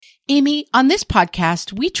Amy, on this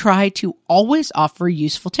podcast, we try to always offer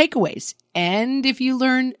useful takeaways. And if you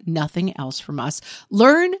learn nothing else from us,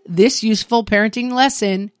 learn this useful parenting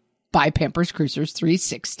lesson by Pampers Cruisers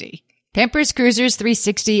 360. Pampers Cruisers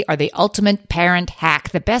 360 are the ultimate parent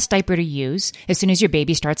hack, the best diaper to use as soon as your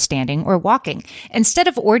baby starts standing or walking. Instead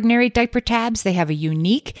of ordinary diaper tabs, they have a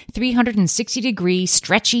unique 360-degree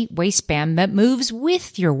stretchy waistband that moves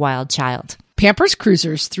with your wild child. Pampers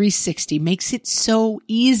Cruisers 360 makes it so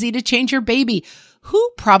easy to change your baby,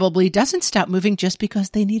 who probably doesn't stop moving just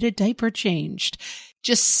because they need a diaper changed.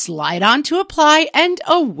 Just slide on to apply and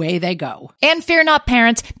away they go. And fear not,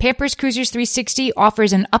 parents, Pampers Cruisers 360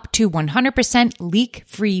 offers an up to 100%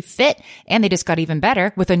 leak-free fit, and they just got even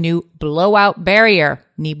better with a new blowout barrier.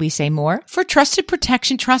 Need we say more? For trusted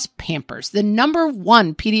protection, trust Pampers, the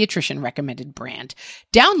 #1 pediatrician recommended brand.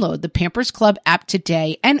 Download the Pampers Club app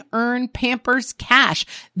today and earn Pampers Cash.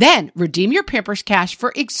 Then redeem your Pampers Cash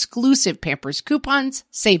for exclusive Pampers coupons,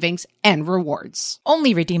 savings, and rewards.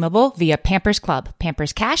 Only redeemable via Pampers Club.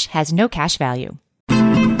 Pampers Cash has no cash value.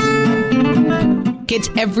 It's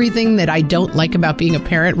everything that I don't like about being a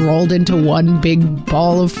parent rolled into one big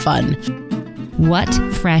ball of fun. What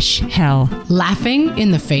fresh hell? Laughing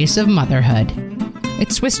in the face of motherhood.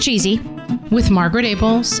 It's Swiss Cheesy With Margaret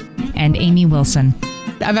Abels and Amy Wilson.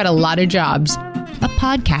 I've had a lot of jobs, A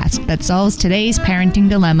podcast that solves today's parenting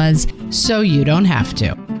dilemmas so you don't have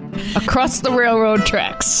to. across the railroad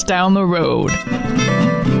tracks, down the road.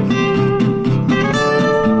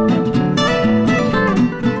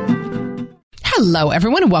 Hello,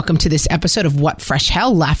 everyone, and welcome to this episode of What Fresh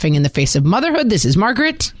Hell? Laughing in the Face of Motherhood. This is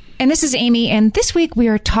Margaret. And this is Amy, and this week we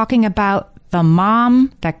are talking about the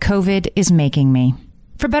mom that COVID is making me.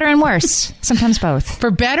 For better and worse. Sometimes both.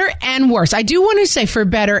 For better and worse. I do want to say for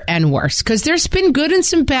better and worse, because there's been good and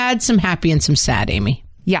some bad, some happy and some sad, Amy.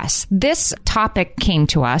 Yes, this topic came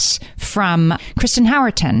to us from Kristen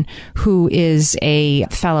Howerton, who is a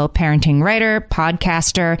fellow parenting writer,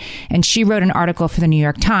 podcaster, and she wrote an article for the New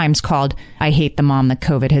York Times called I Hate the Mom That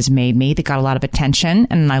COVID Has Made Me. That got a lot of attention,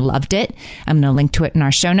 and I loved it. I'm going to link to it in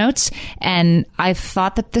our show notes. And I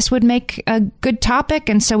thought that this would make a good topic,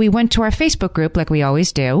 and so we went to our Facebook group, like we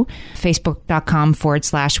always do,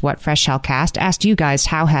 facebook.com/whatfreshhellcast, asked you guys,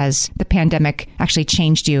 how has the pandemic actually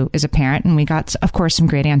changed you as a parent? And we got, of course,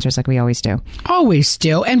 some great answers like we always do. Always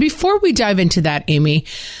do. And before we dive into that, Amy,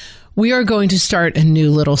 we are going to start a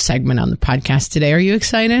new little segment on the podcast today. Are you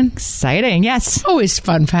excited? Exciting, yes. Always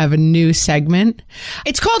fun to have a new segment.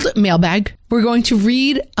 It's called Mailbag. We're going to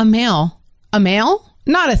read a mail. A mail?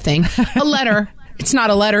 Not a thing. A letter. It's not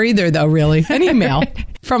a letter either, though, really. An email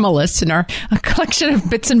from a listener. A collection of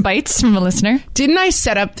bits and bytes from a listener. Didn't I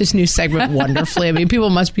set up this new segment wonderfully? I mean,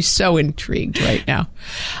 people must be so intrigued right now.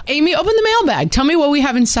 Amy, open the mailbag. Tell me what we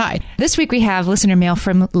have inside. This week we have listener mail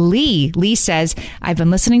from Lee. Lee says, I've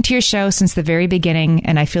been listening to your show since the very beginning,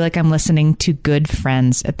 and I feel like I'm listening to good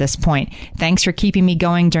friends at this point. Thanks for keeping me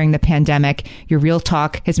going during the pandemic. Your real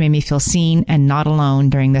talk has made me feel seen and not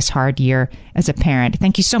alone during this hard year as a parent.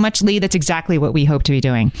 Thank you so much, Lee. That's exactly what we hope to be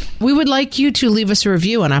doing. We would like you to leave us a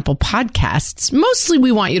review on Apple Podcasts. Mostly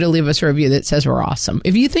we want you to leave us a review that says we're awesome.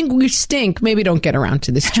 If you think we stink, maybe don't get around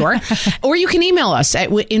to this chore. Or you can email us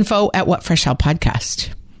at info@whatfreshhellpodcast.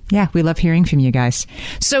 Yeah, we love hearing from you guys.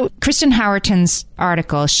 So Kristen Howerton's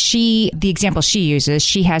article, the example she uses,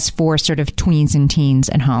 she has 4 sort of tweens and teens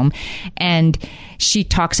at home. And she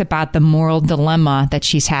talks about the moral dilemma that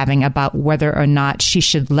she's having about whether or not she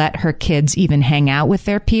should let her kids even hang out with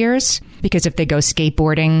their peers. Because if they go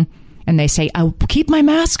skateboarding and they say, I'll keep my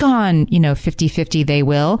mask on, 50-50 they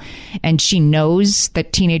will. And she knows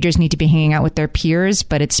that teenagers need to be hanging out with their peers,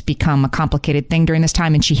 but it's become a complicated thing during this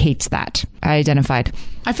time, and she hates that. I identified.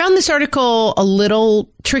 I found this article a little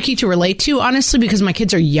tricky to relate to, honestly, because my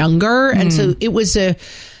kids are younger. And so it was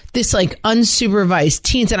this like unsupervised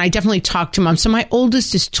teens. And I definitely talked to mom. So my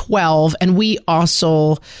oldest is 12, and we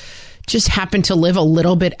also just happen to live a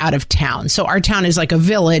little bit out of town. So our town is like a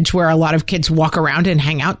village where a lot of kids walk around and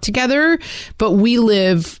hang out together. But we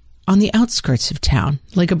live on the outskirts of town,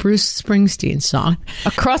 like a Bruce Springsteen song.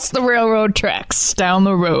 Across the railroad tracks, down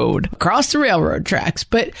the road. Across the railroad tracks.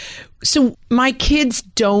 But so my kids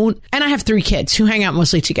don't, and I have 3 kids who hang out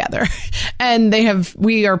mostly together, and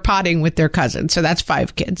we are potting with their cousins. So that's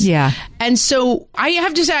 5 kids. Yeah. And so I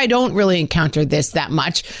have to say, I don't really encounter this that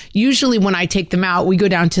much. Usually when I take them out, we go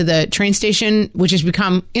down to the train station, which has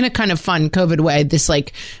become, in a kind of fun COVID way, this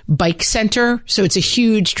like bike center. So it's a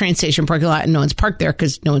huge train station parking lot and no one's parked there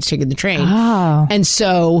because no one's taking the train. Oh. And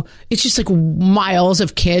so it's just like miles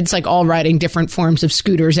of kids, like all riding different forms of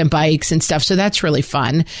scooters and bikes and stuff. So that's really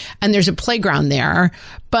fun. And there's a playground there,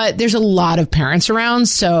 but there's a lot of parents around.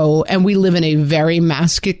 So, and we live in a very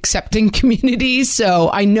mask accepting community. So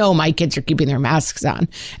I know my kids are keeping their masks on.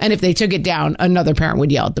 And if they took it down, another parent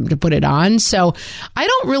would yell at them to put it on. So I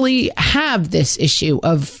don't really have this issue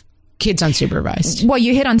of kids unsupervised. Well,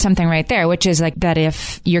 you hit on something right there, which is like that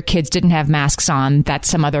if your kids didn't have masks on, that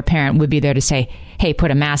some other parent would be there to say, hey, put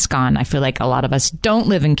a mask on. I feel like a lot of us don't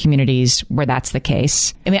live in communities where that's the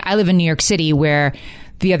case. I mean, I live in New York City where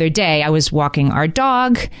the other day I was walking our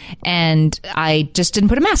dog and I just didn't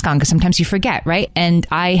put a mask on because sometimes you forget, right? And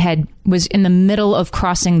I was in the middle of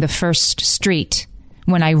crossing the first street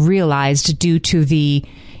when I realized, due to the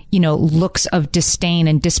looks of disdain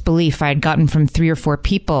and disbelief I had gotten from 3 or 4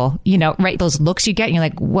 people, right? Those looks you get and you're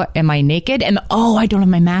like, what, am I naked? And I don't have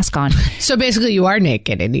my mask on. So basically you are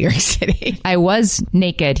naked in New York City. I was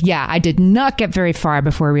naked. Yeah. I did not get very far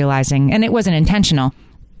before realizing, and it wasn't intentional.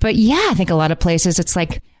 But yeah, I think a lot of places it's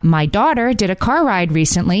like my daughter did a car ride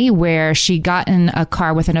recently where she got in a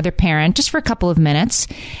car with another parent just for a couple of minutes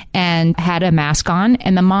and had a mask on.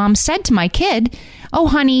 And the mom said to my kid, oh,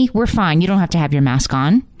 honey, we're fine. You don't have to have your mask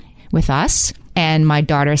on with us. And my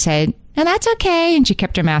daughter said, and that's okay. And she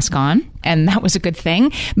kept her mask on. And that was a good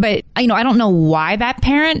thing. But, I don't know why that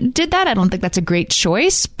parent did that. I don't think that's a great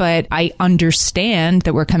choice. But I understand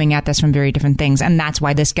that we're coming at this from very different things. And that's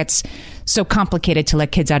why this gets so complicated to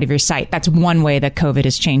let kids out of your sight. That's one way that COVID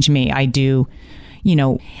has changed me. I do,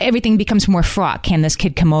 everything becomes more fraught. Can this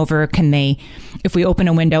kid come over? Can they, if we open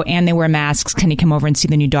a window and they wear masks, can he come over and see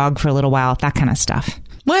the new dog for a little while? That kind of stuff.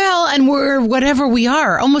 Well, and we're whatever we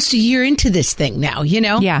are, almost a year into this thing now,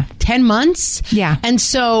 Yeah. 10 months. Yeah. And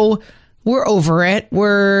so we're over it.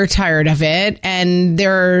 We're tired of it. And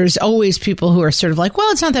there's always people who are sort of like,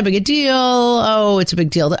 well, it's not that big a deal. Oh, it's a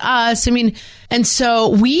big deal to us. I mean, and so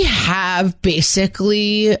we have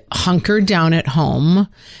basically hunkered down at home.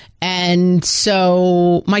 And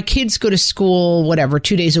so my kids go to school,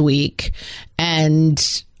 2 days a week.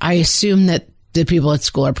 And I assume that the people at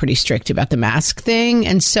school are pretty strict about the mask thing.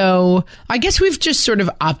 And so I guess we've just sort of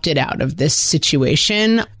opted out of this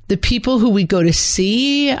situation. The people who we go to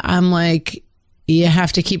see, I'm like, you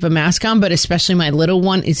have to keep a mask on, but especially my little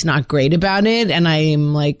one is not great about it. And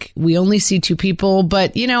I'm like, we only see 2 people,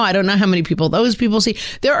 but I don't know how many people those people see.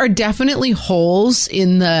 There are definitely holes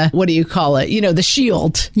in the, what do you call it? The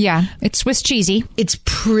shield. Yeah. It's Swiss cheesy. It's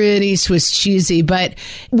pretty Swiss cheesy, but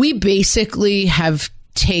we basically have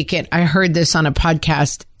taken, I heard this on a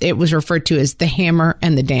podcast, it was referred to as the hammer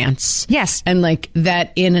and the dance. Yes. And like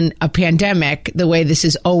that in a pandemic, the way this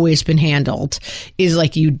has always been handled is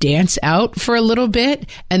like you dance out for a little bit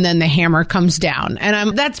and then the hammer comes down.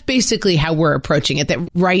 And that's basically how we're approaching it, that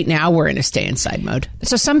right now we're in a stay inside mode.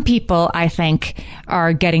 So some people, I think,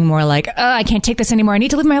 are getting more like, I can't take this anymore. I need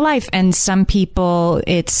to live my life. And some people,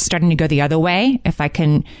 it's starting to go the other way. If I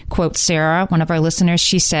can quote Sarah, one of our listeners,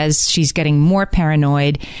 she says she's getting more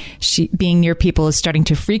paranoid. Being near people is starting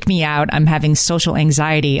to freak me out. I'm having social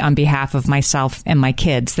anxiety on behalf of myself and my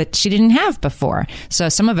kids that she didn't have before. So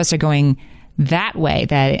some of us are going that way,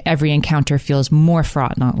 that every encounter feels more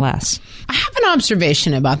fraught, not less. I have an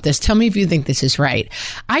observation about this. Tell me if you think this is right.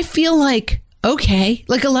 I feel like, okay,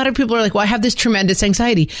 like a lot of people are like, well, I have this tremendous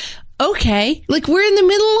anxiety. Okay, like we're in the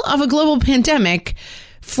middle of a global pandemic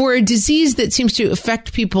for a disease that seems to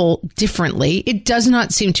affect people differently. It does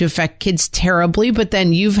not seem to affect kids terribly, but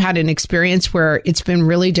then you've had an experience where it's been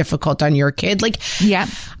really difficult on your kid. Like, yeah,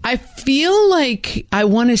 I feel like I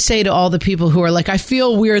want to say to all the people who are like, I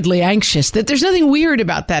feel weirdly anxious, that there's nothing weird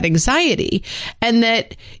about that anxiety and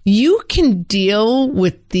that you can deal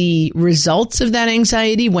with the results of that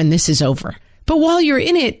anxiety when this is over. But while you're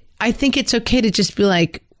in it, I think it's okay to just be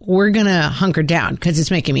like, we're going to hunker down because it's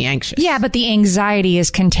making me anxious. Yeah, but the anxiety is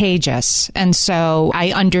contagious. And so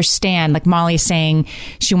I understand, like Molly's saying,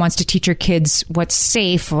 she wants to teach her kids what's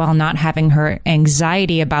safe while not having her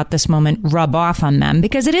anxiety about this moment rub off on them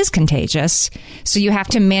because it is contagious. So you have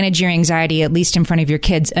to manage your anxiety, at least in front of your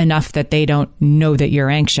kids, enough that they don't know that you're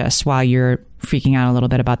anxious while you're freaking out a little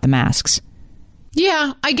bit about the masks.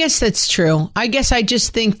 Yeah, I guess that's true. I guess I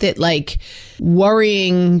just think that like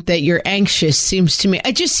worrying that you're anxious seems to me,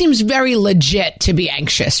 it just seems very legit to be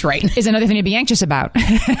anxious right now. Is another thing to be anxious about.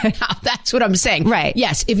 That's what I'm saying. Right.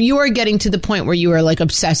 Yes. If you are getting to the point where you are like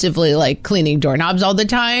obsessively like cleaning doorknobs all the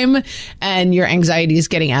time and your anxiety is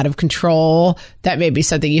getting out of control, that may be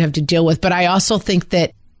something you have to deal with. But I also think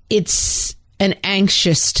that it's an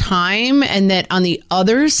anxious time, and that on the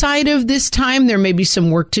other side of this time, there may be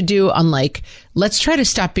some work to do on like, let's try to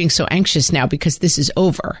stop being so anxious now because this is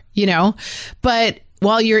over, you know? But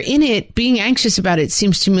while you're in it, being anxious about it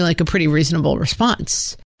seems to me like a pretty reasonable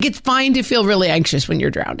response. It's fine to feel really anxious when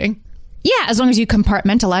you're drowning. Yeah, as long as you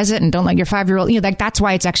compartmentalize it and don't let your 5-year-old, you know, like that's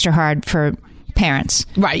why it's extra hard for parents.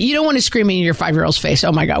 Right. You don't want to scream in your 5-year-old's face,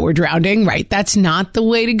 oh my God, we're drowning. Right. That's not the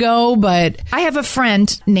way to go. But I have a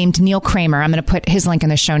friend named Neil Kramer. I'm going to put his link in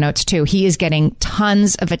the show notes too. He is getting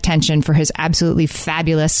tons of attention for his absolutely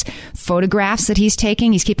fabulous photographs that he's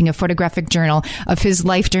taking. He's keeping a photographic journal of his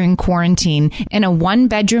life during quarantine in a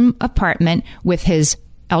 1-bedroom apartment with his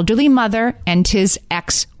elderly mother and his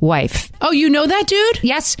ex-wife. Oh, you know that dude?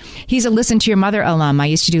 Yes. He's a Listen to Your Mother alum. I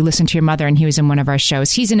used to do Listen to Your Mother, and he was in one of our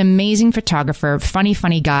shows. He's an amazing photographer,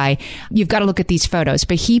 funny guy. You've got to look at these photos.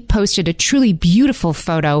 But he posted a truly beautiful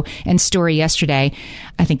photo and story yesterday.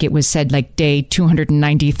 I think it was said like day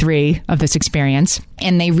 293 of this experience.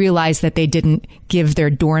 And they realized that they didn't give their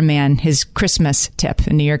doorman his Christmas tip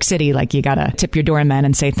in New York City. Like, you got to tip your doorman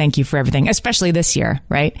and say thank you for everything, especially this year,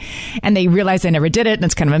 right? And they realized they never did it. And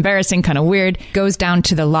it's kind of embarrassing, kind of weird. Goes down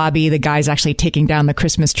to the lobby. The guy's actually taking down the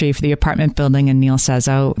Christmas tree for the apartment building. And Neil says,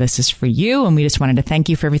 oh, this is for you. And we just wanted to thank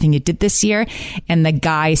you for everything you did this year. And the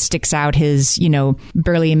guy sticks out his, you know,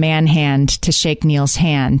 burly man hand to shake Neil's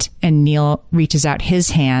hand. And Neil reaches out his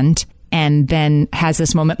hand and then has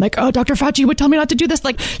this moment like, oh, Dr. Fauci would tell me not to do this.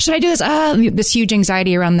 Like, should I do this? This huge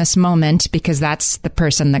anxiety around this moment because that's the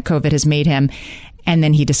person that COVID has made him. And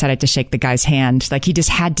then he decided to shake the guy's hand. Like, he just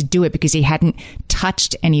had to do it because he hadn't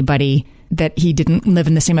touched anybody that he didn't live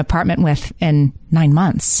in the same apartment with in 9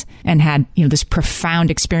 months and had, you know, this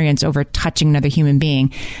profound experience over touching another human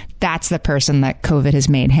being. That's the person that COVID has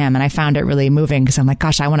made him. And I found it really moving because I'm like,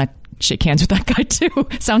 gosh, I want to shake hands with that guy too.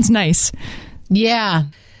 Sounds nice. Yeah.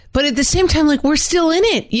 But at the same time, like, we're still in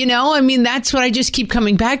it, you know? I mean, that's what I just keep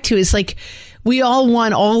coming back to is like, we all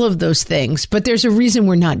want all of those things, but there's a reason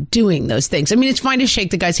we're not doing those things. I mean, it's fine to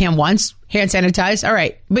shake the guy's hand once, hand sanitize, all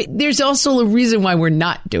right. But there's also a reason why we're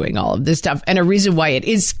not doing all of this stuff and a reason why it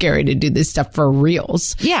is scary to do this stuff for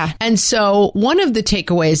reals. Yeah. And so one of the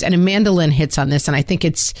takeaways, and Amanda Lynn hits on this, and I think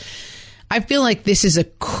I feel like this is a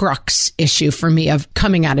crux issue for me of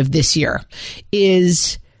coming out of this year,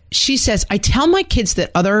 is she says, I tell my kids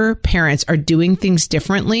that other parents are doing things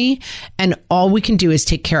differently and all we can do is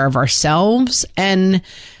take care of ourselves. And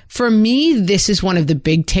for me, this is one of the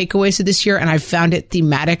big takeaways of this year. And I found it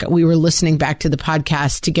thematic. We were listening back to the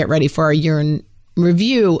podcast to get ready for our year in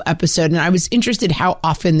review episode. And I was interested how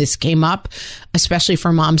often this came up, especially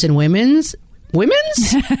for moms and women's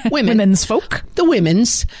folk, the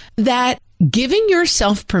women's, that giving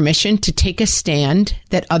yourself permission to take a stand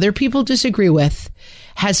that other people disagree with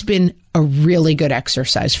has been a really good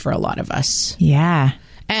exercise for a lot of us. Yeah.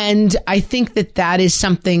 And I think that is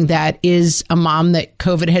something that is a mom that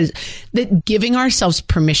COVID has, that giving ourselves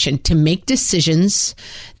permission to make decisions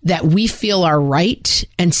that we feel are right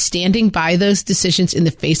and standing by those decisions in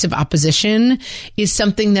the face of opposition is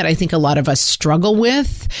something that I think a lot of us struggle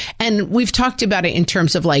with. And we've talked about it in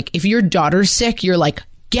terms of like, if your daughter's sick, you're like,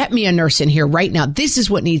 get me a nurse in here right now. This is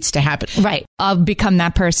what needs to happen. Right. I'll become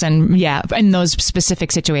that person. Yeah. In those specific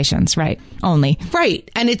situations. Right. Only. Right.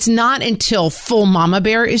 And it's not until full mama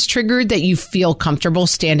bear is triggered that you feel comfortable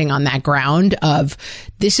standing on that ground of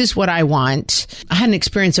this is what I want. I had an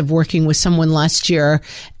experience of working with someone last year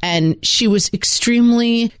and she was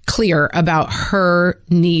extremely clear about her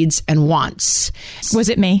needs and wants. Was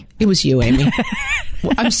it me? It was you, Amy.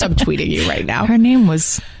 I'm subtweeting you right now. Her name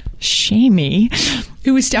was Shamey.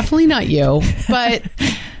 It was definitely not you, but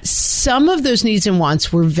some of those needs and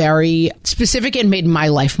wants were very specific and made my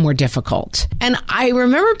life more difficult. And I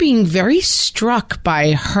remember being very struck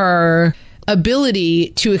by her ability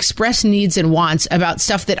to express needs and wants about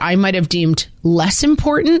stuff that I might have deemed less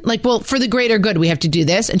important. Like, well, for the greater good, we have to do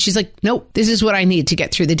this. And she's like, nope, this is what I need to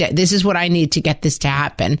get through the day. This is what I need to get this to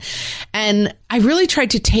happen. And I really tried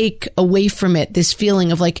to take away from it this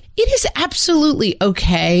feeling of like, it is absolutely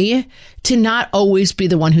okay to not always be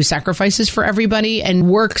the one who sacrifices for everybody and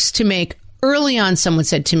works to make. Early on, someone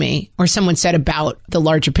said to me, or someone said about the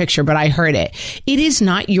larger picture, but I heard it. It is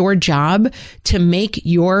not your job to make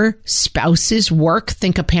your spouse's work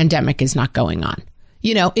think a pandemic is not going on.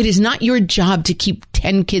 You know, it is not your job to keep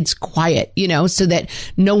 10 kids quiet, you know, so that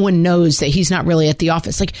no one knows that he's not really at the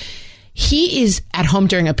office. Like, he is at home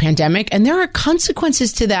during a pandemic, and there are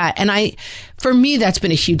consequences to that. And for me, that's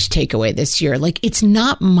been a huge takeaway this year. Like, it's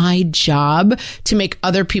not my job to make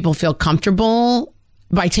other people feel comfortable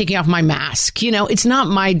by taking off my mask. You know, it's not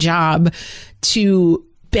my job to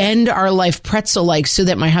bend our life pretzel-like so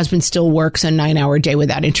that my husband still works a 9-hour day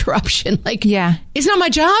without interruption. Like, yeah, it's not my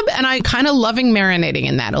job. And I'm kind of loving marinating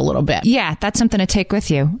in that a little bit. Yeah, that's something to take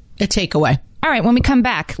with you. A takeaway. All right, when we come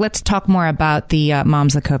back, let's talk more about the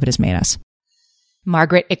moms that COVID has made us.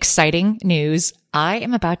 Margaret, exciting news. I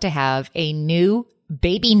am about to have a new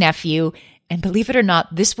baby nephew. And believe it or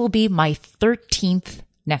not, this will be my 13th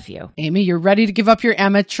nephew. Amy, you're ready to give up your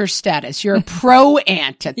amateur status. You're a pro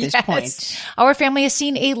aunt at this point. Our family has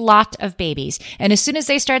seen a lot of babies. And as soon as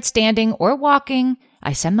they start standing or walking,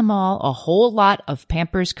 I send them all a whole lot of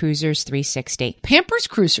Pampers Cruisers 360. Pampers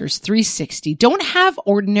Cruisers 360 don't have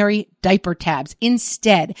ordinary diaper tabs.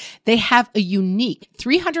 Instead, they have a unique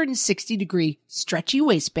 360-degree stretchy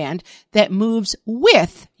waistband that moves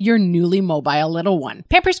with your newly mobile little one.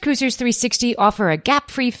 Pampers Cruisers 360 offer a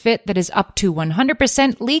gap-free fit that is up to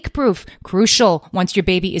 100% leak-proof. Crucial once your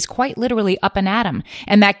baby is quite literally up and at 'em.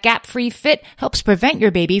 And that gap-free fit helps prevent your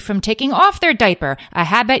baby from taking off their diaper, a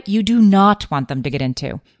habit you do not want them to get into.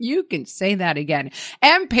 You can say that again.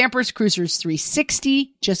 And Pampers Cruisers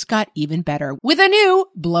 360 just got even better with a new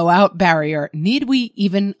blowout barrier. Need we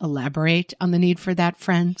even elaborate on the need for that,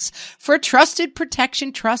 friends? For trusted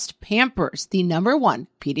protection, trust Pampers, the #1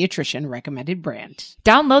 pediatrician recommended brand.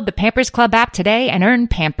 Download the Pampers Club app today and earn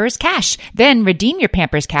Pampers Cash. Then redeem your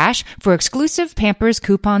Pampers Cash for exclusive Pampers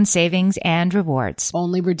coupon savings and rewards.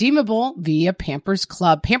 Only redeemable via Pampers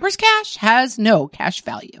Club. Pampers Cash has no cash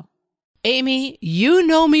value. Amy, you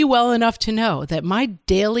know me well enough to know that my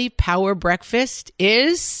daily power breakfast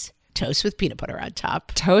is toast with peanut butter on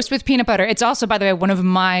top. Toast with peanut butter. It's also, by the way, one of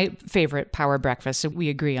my favorite power breakfasts. So we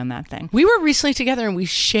agree on that thing. We were recently together and we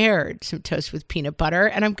shared some toast with peanut butter.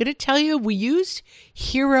 And I'm going to tell you, we used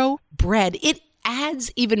Hero bread. It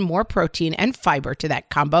adds even more protein and fiber to that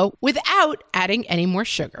combo without adding any more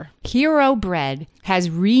sugar. Hero bread has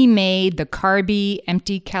remade the carby,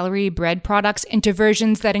 empty-calorie bread products into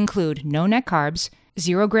versions that include no net carbs,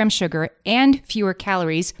 0 gram sugar, and fewer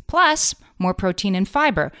calories, plus more protein and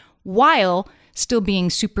fiber, while still being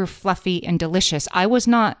super fluffy and delicious. I was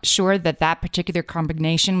not sure that particular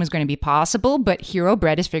combination was going to be possible, but Hero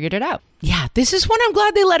Bread has figured it out. Yeah, this is one I'm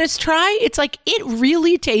glad they let us try. It's like, it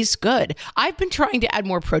really tastes good. I've been trying to add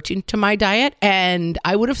more protein to my diet, and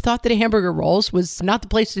I would have thought that a hamburger rolls was not the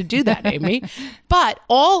place to do that, Amy. But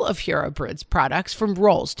all of Hero Bread's products, from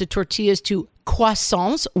rolls to tortillas to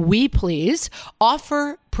croissants, we please,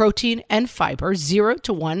 offer protein and fiber, 0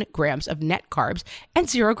 to 1 grams of net carbs, and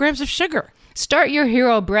 0 grams of sugar. Start your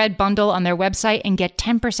Hero Bread bundle on their website and get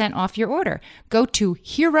 10% off your order. Go to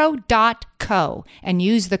hero.co and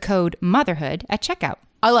use the code motherhood at checkout.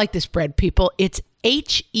 I like this bread, people. It's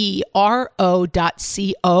HERO.co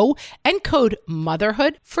and code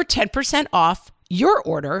motherhood for 10% off your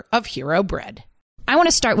order of Hero Bread. I want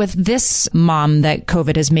to start with this mom that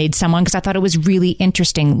COVID has made someone, because I thought it was really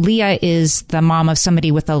interesting. Leah is the mom of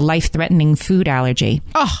somebody with a life-threatening food allergy.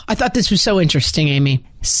 Oh, I thought this was so interesting, Amy.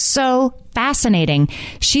 So fascinating.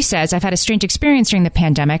 She says, I've had a strange experience during the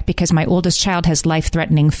pandemic because my oldest child has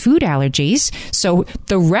life-threatening food allergies. So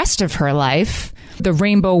the rest of her life, the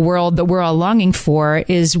rainbow world that we're all longing for,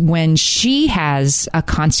 is when she has a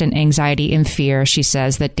constant anxiety and fear. She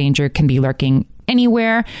says that danger can be lurking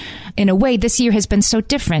anywhere. In a way, this year has been so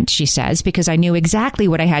different, she says, because I knew exactly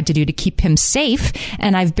what I had to do to keep him safe,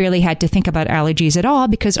 and I've barely had to think about allergies at all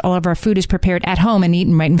because all of our food is prepared at home and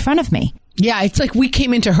eaten right in front of me. Yeah, it's like we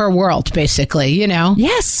came into her world, basically, you know?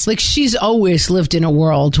 Yes. Like, she's always lived in a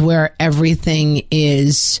world where everything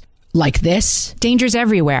is like this. Danger's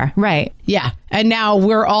everywhere, right? Yeah. And now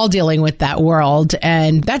we're all dealing with that world.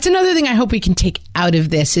 And that's another thing I hope we can take out of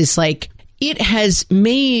this is, like, it has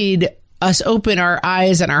made us open our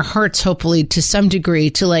eyes and our hearts, hopefully, to some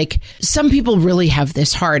degree, to, like, some people really have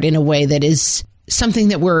this hard in a way that is something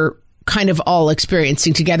that we're kind of all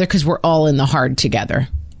experiencing together because we're all in the hard together.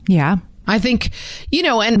 Yeah. I think, you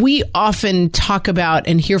know, and we often talk about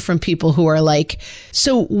and hear from people who are like,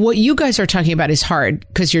 so what you guys are talking about is hard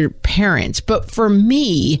because you're parents. But for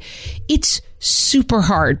me, it's super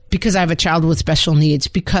hard because I have a child with special needs,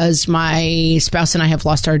 because my spouse and I have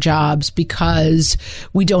lost our jobs, because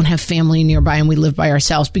we don't have family nearby and we live by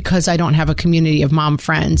ourselves, because I don't have a community of mom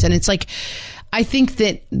friends. And it's like, I think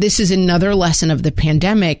that this is another lesson of the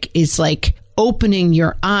pandemic, is like opening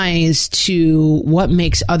your eyes to what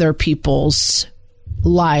makes other people's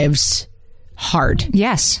lives hard.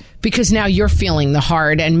 Yes. Because now you're feeling the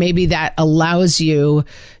hard, and maybe that allows you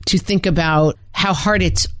to think about how hard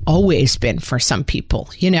it's always been for some people,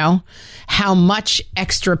 you know, how much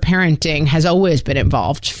extra parenting has always been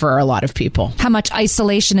involved for a lot of people. How much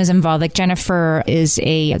isolation is involved. Like Jennifer is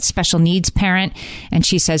a special needs parent, and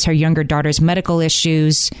she says her younger daughter's medical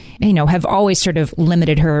issues, you know, have always sort of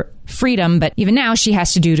limited her freedom. But even now she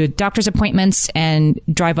has to do to doctor's appointments and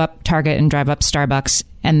drive up Target and drive up Starbucks.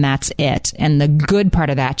 And that's it. And the good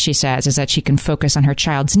part of that, she says, is that she can focus on her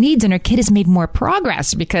child's needs, and her kid has made more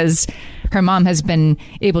progress because her mom has been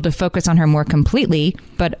able to focus on her more completely.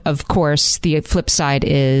 But of course, the flip side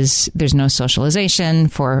is there's no socialization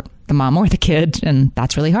for the mom or the kid, and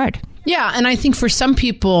that's really hard. Yeah, and I think for some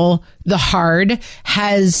people, the hard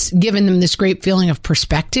has given them this great feeling of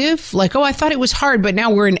perspective. Like, oh, I thought it was hard, but now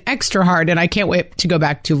we're in extra hard, and I can't wait to go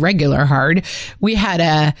back to regular hard. We had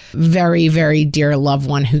a very, very dear loved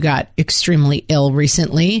one who got extremely ill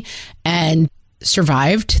recently and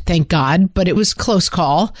survived, thank God, but it was a close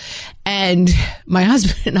call. And my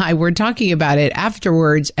husband and I were talking about it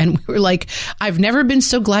afterwards, and we were like, I've never been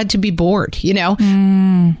so glad to be bored, you know?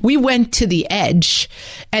 We went to the edge,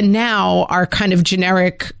 and now our kind of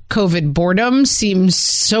generic COVID boredom seems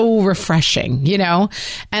so refreshing, you know?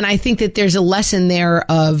 And I think that there's a lesson there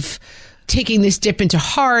of taking this dip into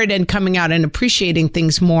hard and coming out and appreciating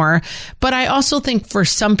things more. But I also think for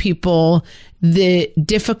some people, the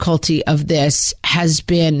difficulty of this has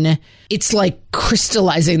been, it's like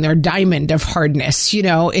crystallizing their diamond of hardness. You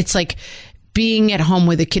know, it's like being at home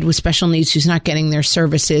with a kid with special needs who's not getting their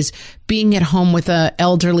services, being at home with an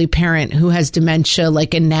elderly parent who has dementia,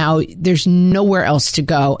 like, and now there's nowhere else to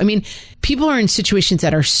go. I mean, people are in situations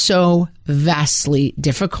that are so vastly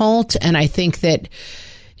difficult. And I think that,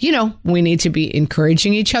 you know, we need to be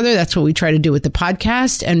encouraging each other. That's what we try to do with the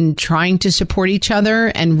podcast, and trying to support each other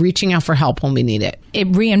and reaching out for help when we need it. It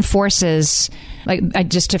reinforces, like,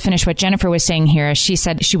 just to finish what Jennifer was saying here, she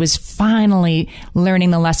said she was finally learning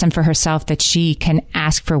the lesson for herself that she can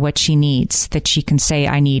ask for what she needs, that she can say,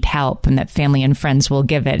 I need help, and that family and friends will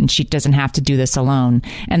give it, and she doesn't have to do this alone.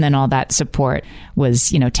 And then all that support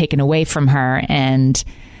was, you know, taken away from her. And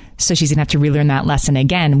so she's going to have to relearn that lesson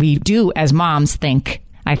again. We do, as moms,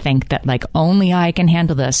 I think that, like, only I can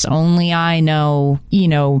handle this. Only I know, you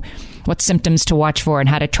know, what symptoms to watch for and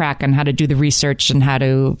how to track and how to do the research and how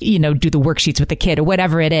to, you know, do the worksheets with the kid or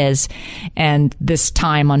whatever it is. And this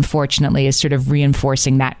time, unfortunately, is sort of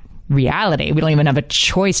reinforcing that reality. We don't even have a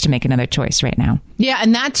choice to make another choice right now. Yeah.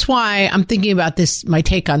 And that's why I'm thinking about this, my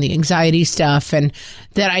take on the anxiety stuff, and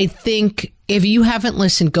that I think if you haven't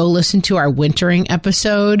listened, go listen to our wintering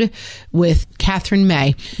episode with Catherine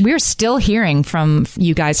May. We're still hearing from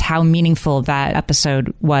you guys how meaningful that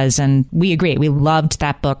episode was. And we agree. We loved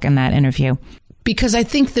that book and that interview. Because I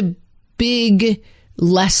think the big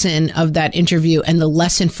lesson of that interview, and the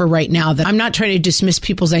lesson for right now, that I'm not trying to dismiss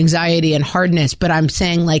people's anxiety and hardness, but I'm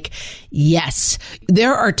saying, like, yes,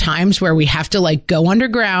 there are times where we have to, like, go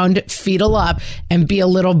underground, feedle up, and be a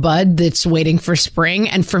little bud that's waiting for spring.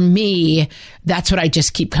 And for me, that's what I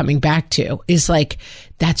just keep coming back to, is like,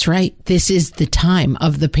 that's right. This is the time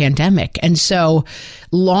of the pandemic. And so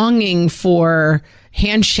longing for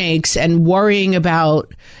handshakes and worrying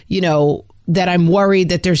about, you know, that I'm worried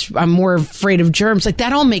that I'm more afraid of germs. Like,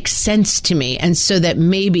 that all makes sense to me. And so that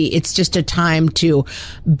maybe it's just a time to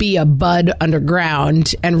be a bud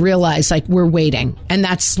underground and realize, like, we're waiting. And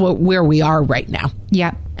that's where we are right now.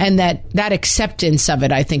 Yeah. And that acceptance of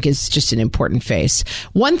it, I think, is just an important phase.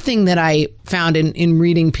 One thing that I found in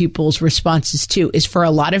reading people's responses too is, for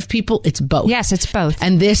a lot of people, it's both. Yes, it's both.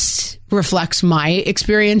 And this reflects my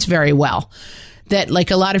experience very well. That,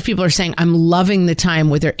 like, a lot of people are saying, I'm loving the time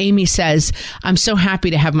with her. Amy says, I'm so happy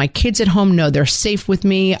to have my kids at home, know they're safe with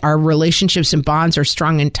me. Our relationships and bonds are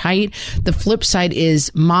strong and tight. The flip side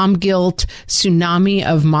is mom guilt, tsunami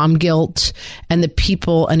of mom guilt, and the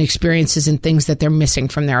people and experiences and things that they're missing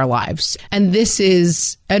from their lives. And this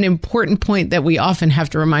is an important point that we often have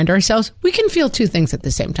to remind ourselves. We can feel two things at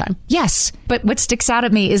the same time. Yes. But what sticks out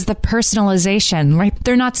at me is the personalization, right?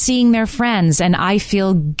 They're not seeing their friends, and I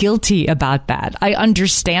feel guilty about that. I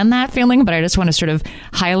understand that feeling, but I just want to sort of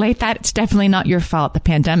highlight that it's definitely not your fault. The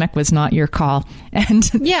pandemic was not your call. And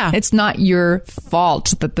yeah, it's not your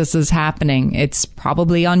fault that this is happening. It's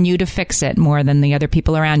probably on you to fix it more than the other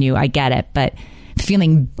people around you. I get it. But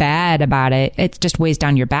feeling bad about it, it just weighs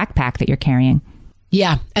down your backpack that you're carrying.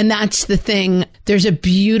 Yeah. And that's the thing. There's a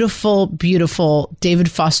beautiful, beautiful David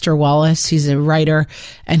Foster Wallace. He's a writer,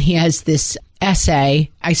 and he has this essay.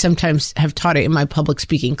 I sometimes have taught it in my public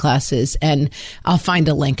speaking classes, and I'll find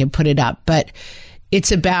a link and put it up. But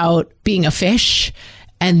it's about being a fish,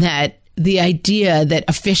 and that the idea that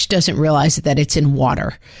a fish doesn't realize that it's in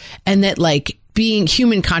water, and that like being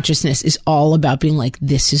human consciousness is all about being like,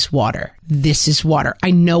 this is water. This is water.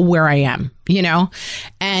 I know where I am, you know?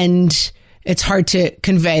 And it's hard to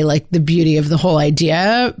convey like the beauty of the whole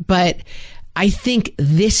idea, but I think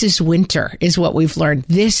this is winter is what we've learned.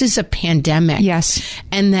 This is a pandemic. Yes.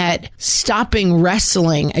 And that stopping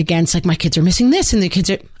wrestling against like, my kids are missing this and the kids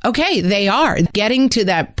are, okay, they are getting to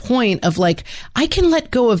that point of like, I can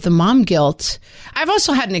let go of the mom guilt. I've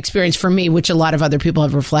also had an experience for me, which a lot of other people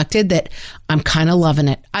have reflected, that I'm kind of loving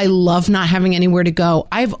it. I love not having anywhere to go.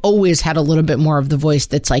 I've always had a little bit more of the voice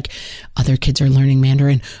that's like, other kids are learning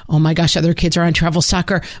Mandarin. Oh my gosh, other kids are on travel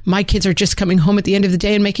soccer. My kids are just coming home at the end of the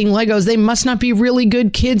day and making Legos. They must not be really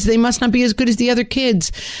good kids. They must not be as good as the other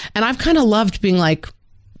kids. And I've kind of loved being like,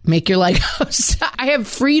 make your Legos. I have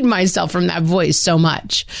freed myself from that voice so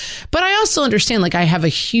much. But I also understand, like, I have a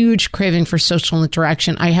huge craving for social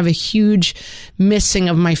interaction. I have a huge missing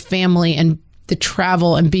of my family and the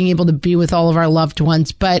travel and being able to be with all of our loved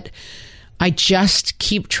ones. But I just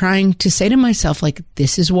keep trying to say to myself, like,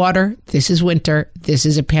 this is water, this is winter, this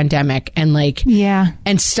is a pandemic, and like, yeah,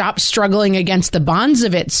 and stop struggling against the bonds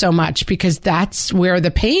of it so much, because that's where the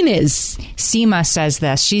pain is. Seema says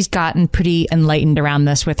this. She's gotten pretty enlightened around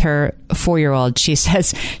this with her 4-year-old. She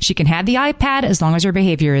says she can have the iPad as long as her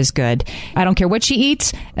behavior is good. I don't care what she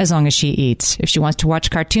eats, as long as she eats. If she wants to watch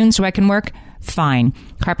cartoons so I can work, fine.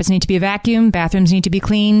 Carpets need to be vacuumed. Bathrooms need to be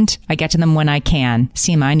cleaned. I get to them when I can.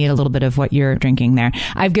 Seema, I need a little bit of what you're drinking there.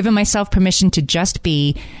 I've given myself permission to just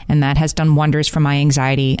be, and that has done wonders for my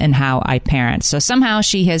anxiety and how I parent. So somehow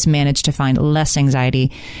she has managed to find less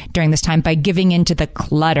anxiety during this time by giving into the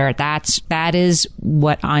clutter. That is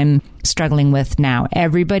what I'm struggling with now.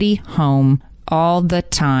 Everybody home all the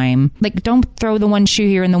time. Like, don't throw the one shoe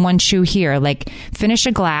here and the one shoe here. Like, finish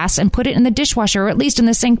a glass and put it in the dishwasher, or at least in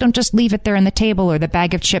the sink. Don't just leave it there on the table or the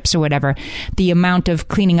bag of chips or whatever. The amount of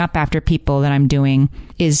cleaning up after people that I'm doing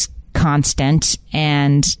is constant,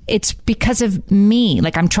 and it's because of me.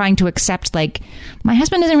 Like, I'm trying to accept, like, my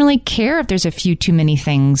husband doesn't really care if there's a few too many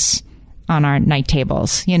things on our night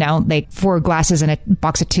tables, you know, like 4 glasses and a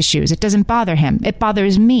box of tissues. It doesn't bother him. It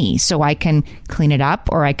bothers me. So I can clean it up,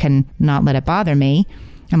 or I can not let it bother me.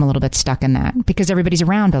 I'm a little bit stuck in that because everybody's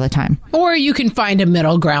around all the time. Or you can find a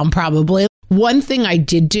middle ground, probably. One thing I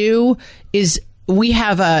did do is we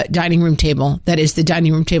have a dining room table that is the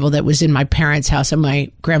dining room table that was in my parents' house, and my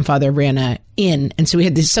grandfather ran a inn. And so we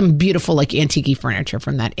had some beautiful like antique furniture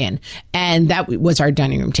from that inn. And that was our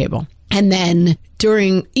dining room table. And then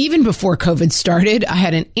even before COVID started, I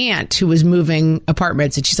had an aunt who was moving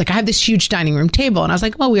apartments, and she's like, I have this huge dining room table. And I was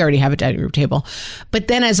like, well, we already have a dining room table. But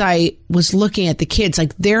then as I was looking at the kids,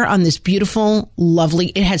 like, they're on this beautiful, lovely,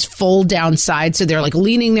 it has fold down sides. So they're like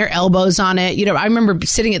leaning their elbows on it. You know, I remember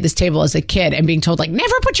sitting at this table as a kid and being told, like,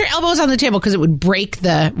 never put your elbows on the table because it would break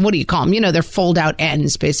what do you call them? You know, they're fold out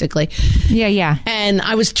ends, basically. Yeah, yeah. And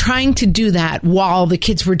I was trying to do that while the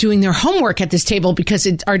kids were doing their homework at this table, because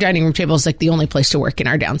our dining room table is like the only place to work in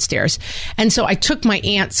our downstairs. And so I took my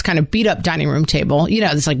aunt's kind of beat up dining room table, you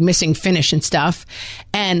know, this like missing finish and stuff.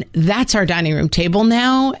 And that's our dining room table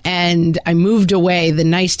now. And I moved away the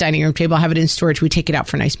nice dining room table. I have it in storage. We take it out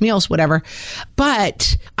for nice meals, whatever.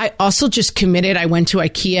 But I also just committed. I went to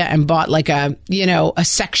IKEA and bought like a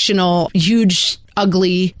sectional, huge,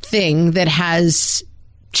 ugly thing that has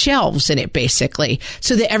shelves in it, basically,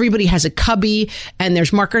 so that everybody has a cubby and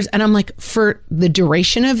there's markers. And I'm like, for the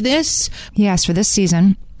duration of this, yes, for this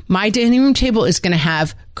season, my dining room table is going to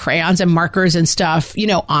have crayons and markers and stuff, you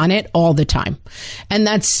know, on it all the time. And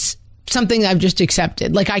that's something I've just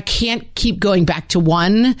accepted. Like, I can't keep going back to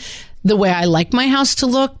the way I like my house to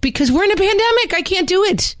look, because we're in a pandemic. I can't do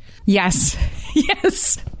it. Yes.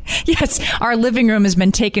 Yes. Yes, our living room has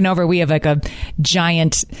been taken over. We have like a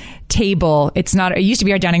giant table. It used to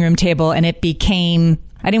be our dining room table, and it became,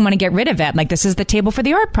 I didn't want to get rid of it. Like, this is the table for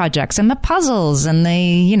the art projects and the puzzles and the,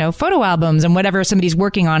 you know, photo albums and whatever somebody's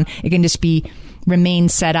working on. It can just remain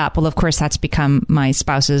set up. Well, of course, that's become my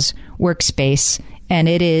spouse's workspace, and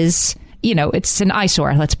it is, you know, it's an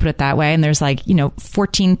eyesore, let's put it that way. And there's like, you know,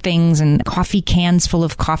 14 things and coffee cans full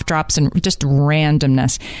of cough drops and just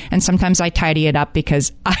randomness. And sometimes I tidy it up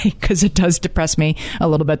because it does depress me a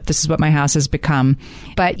little bit. This is what my house has become.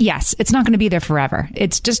 But yes, it's not going to be there forever.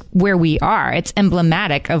 It's just where we are. It's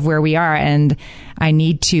emblematic of where we are. And I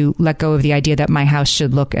need to let go of the idea that my house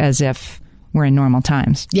should look as if we're in normal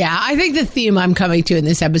times. Yeah, I think the theme I'm coming to in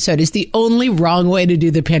this episode is the only wrong way to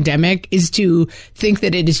do the pandemic is to think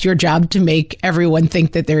that it is your job to make everyone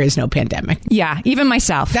think that there is no pandemic. Yeah, even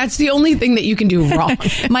myself. That's the only thing that you can do wrong.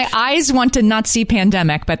 My eyes want to not see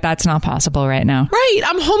pandemic, but that's not possible right now. Right.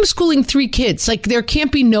 I'm homeschooling 3 kids. Like, there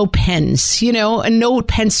can't be no pens, and no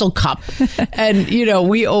pencil cup. And,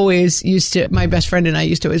 we always used to, my best friend and I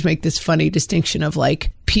used to always make this funny distinction of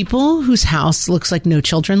like, people whose house looks like no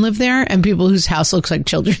children live there and people whose house looks like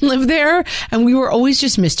children live there. And we were always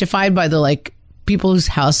just mystified by the like people whose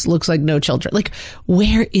house looks like no children. Like,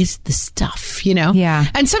 where is the stuff, Yeah.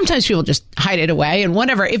 And sometimes people just hide it away and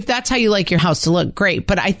whatever. If that's how you like your house to look, great.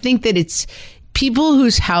 But I think that it's people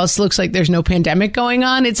whose house looks like there's no pandemic going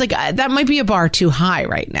on. It's like, that might be a bar too high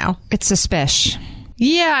right now. It's suspicious.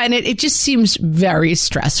 Yeah, and it just seems very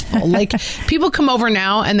stressful. Like, people come over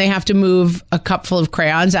now and they have to move a cup full of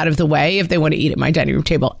crayons out of the way if they want to eat at my dining room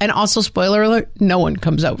table. And also, spoiler alert, no one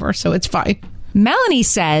comes over, so it's fine. Melanie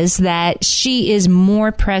says that she is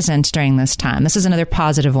more present during this time. This is another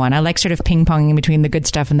positive one. I like sort of ping-ponging between the good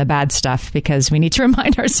stuff and the bad stuff because we need to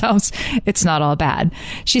remind ourselves it's not all bad.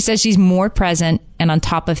 She says she's more present and on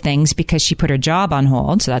top of things because she put her job on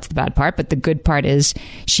hold. So that's the bad part. But the good part is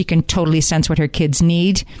she can totally sense what her kids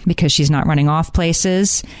need because she's not running off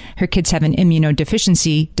places. Her kids have an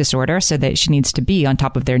immunodeficiency disorder, so that she needs to be on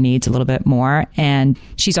top of their needs a little bit more. And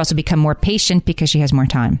she's also become more patient because she has more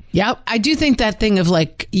time. Yeah, I do think that thing of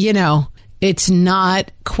like, it's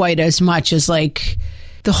not quite as much as like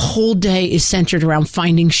the whole day is centered around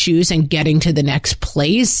finding shoes and getting to the next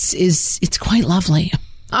place it's quite lovely.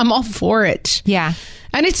 I'm all for it. Yeah.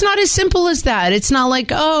 And it's not as simple as that. It's not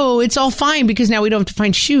like, oh, it's all fine because now we don't have to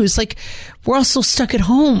find shoes. Like, we're also stuck at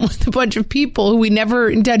home with a bunch of people who we never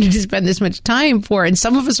intended to spend this much time for. And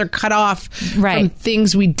some of us are cut off from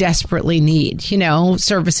things we desperately need,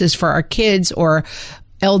 services for our kids or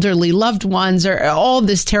elderly loved ones or all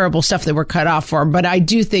this terrible stuff that we're cut off for. But I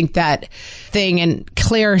do think that thing, and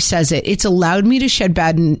Claire says it's allowed me to shed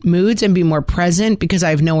bad moods and be more present because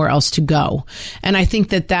I have nowhere else to go. And I think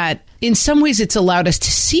that in some ways it's allowed us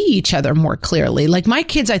to see each other more clearly. Like, my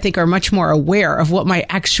kids, I think, are much more aware of what my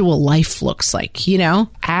actual life looks like,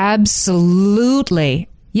 Absolutely.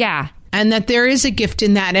 Yeah. And that there is a gift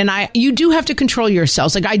in that. And you do have to control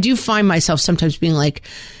yourselves. Like, I do find myself sometimes being like,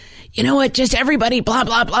 you know what, just everybody, blah,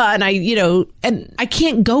 blah, blah. And and I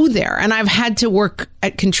can't go there. And I've had to work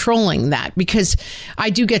at controlling that because I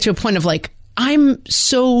do get to a point of like, I'm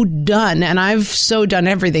so done and I've so done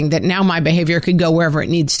everything that now my behavior could go wherever it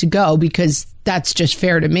needs to go because that's just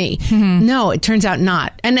fair to me. Mm-hmm. No, it turns out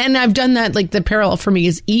not. And I've done that. Like, the parallel for me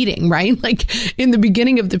is eating, right? Like, in the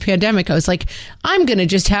beginning of the pandemic, I was like, I'm going to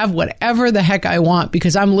just have whatever the heck I want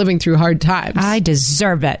because I'm living through hard times. I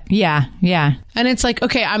deserve it. Yeah. Yeah. And it's like,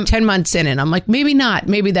 okay, I'm 10 months in and I'm like, maybe not.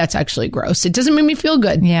 Maybe that's actually gross. It doesn't make me feel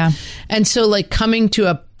good. Yeah. And so like coming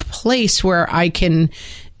to a place where I can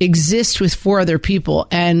exist with 4 other people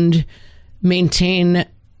and maintain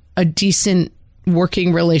a decent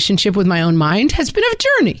working relationship with my own mind has been a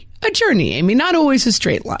journey, Amy, not always a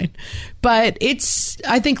straight line, but it's,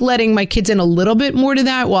 I think, letting my kids in a little bit more to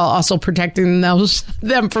that while also protecting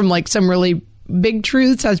them from like some really big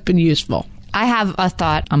truths has been useful. I have a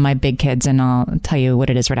thought on my big kids and I'll tell you what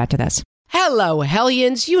it is right after this. Hello,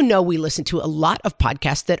 Hellions. You know we listen to a lot of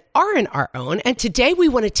podcasts that aren't our own. And today we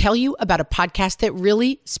want to tell you about a podcast that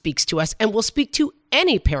really speaks to us and will speak to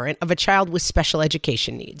any parent of a child with special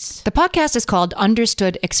education needs. The podcast is called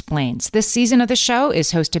Understood Explains. This season of the show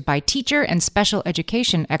is hosted by teacher and special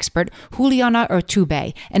education expert Juliana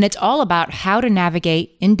Urtubey, and it's all about how to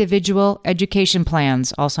navigate individual education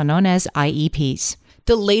plans, also known as IEPs.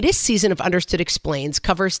 The latest season of Understood Explains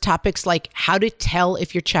covers topics like how to tell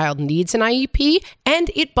if your child needs an IEP, and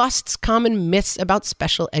it busts common myths about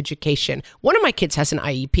special education. One of my kids has an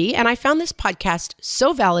IEP, and I found this podcast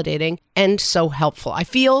so validating and so helpful. I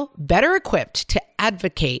feel better equipped to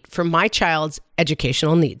advocate for my child's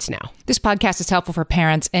educational needs now. This podcast is helpful for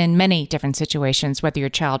parents in many different situations, whether your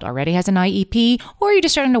child already has an IEP or you're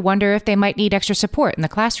just starting to wonder if they might need extra support in the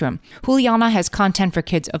classroom. Juliana has content for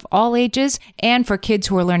kids of all ages and for kids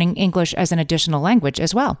who are learning English as an additional language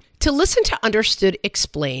as well. To listen to Understood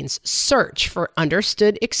Explains, search for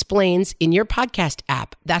Understood Explains in your podcast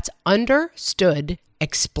app. That's Understood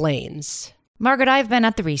Explains. Margaret, I've been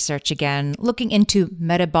at the research again, looking into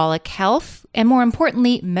metabolic health and, more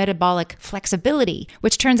importantly, metabolic flexibility,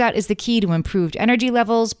 which turns out is the key to improved energy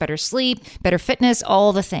levels, better sleep, better fitness,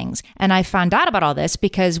 all the things. And I found out about all this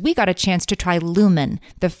because we got a chance to try Lumen,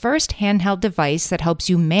 the first handheld device that helps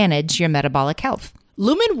you manage your metabolic health.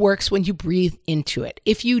 Lumen works when you breathe into it.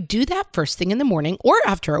 If you do that first thing in the morning or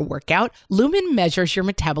after a workout, Lumen measures your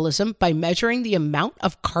metabolism by measuring the amount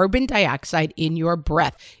of carbon dioxide in your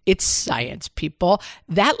breath. It's science, people.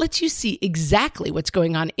 That lets you see exactly what's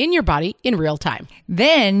going on in your body in real time.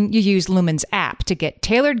 Then you use Lumen's app to get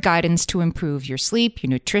tailored guidance to improve your sleep, your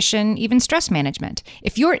nutrition, even stress management.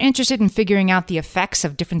 If you're interested in figuring out the effects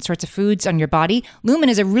of different sorts of foods on your body, Lumen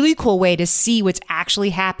is a really cool way to see what's actually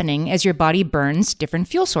happening as your body burns different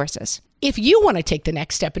fuel sources. If you want to take the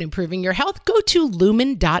next step in improving your health, go to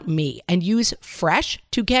lumen.me and use FRESH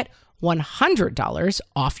to get $100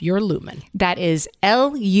 off your Lumen. That is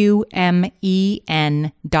LUMEN.ME.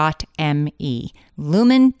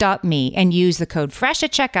 Lumen.me, and use the code FRESH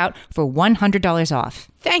at checkout for $100 off.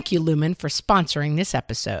 Thank you, Lumen, for sponsoring this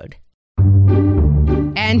episode.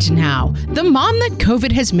 And now, the mom that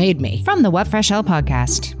COVID has made me. From the What Fresh Hell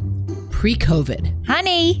podcast. Pre-COVID.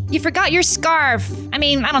 Honey, you forgot your scarf. I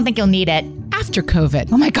don't think you'll need it. After COVID.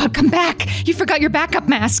 Oh my God, come back. You forgot your backup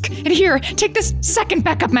mask. And here, take this second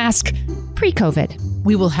backup mask. Pre-COVID.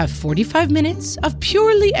 We will have 45 minutes of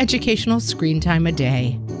purely educational screen time a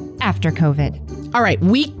day. After COVID. All right,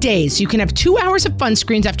 weekdays, you can have 2 hours of fun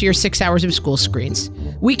screens after your 6 hours of school screens.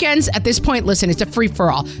 Weekends, at this point, listen, it's a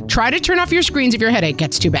free-for-all. Try to turn off your screens if your headache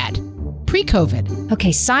gets too bad. Pre-COVID.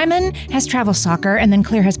 Okay, Simon has travel soccer, and then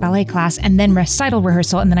Claire has ballet class, and then recital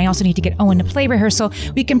rehearsal, and then I also need to get Owen to play rehearsal.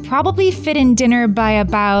 We can probably fit in dinner by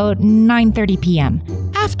about 9:30 p.m.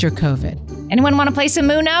 After COVID. Anyone want to play some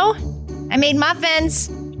Uno? I made muffins.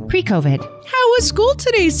 Pre-COVID. How was school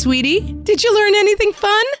today, sweetie? Did you learn anything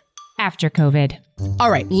fun? After COVID. All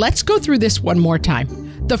right, let's go through this one more time.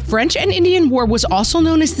 The French and Indian War was also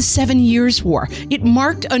known as the 7 Years' War. It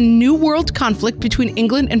marked a new world conflict between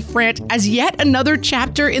England and France as yet another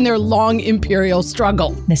chapter in their long imperial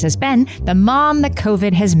struggle. This has been the mom that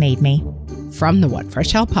COVID has made me. From the What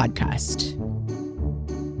Fresh Hell podcast.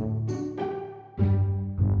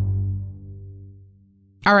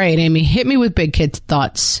 All right, Amy, hit me with big kid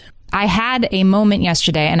thoughts. I had a moment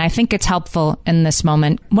yesterday, and I think it's helpful in this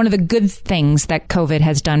moment. One of the good things that COVID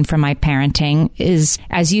has done for my parenting is,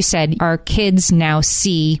 as you said, our kids now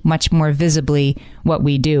see much more visibly what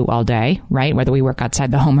we do all day, right? Whether we work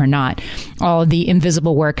outside the home or not. All the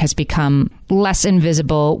invisible work has become less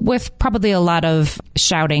invisible, with probably a lot of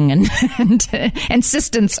shouting and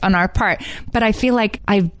insistence on our part. But I feel like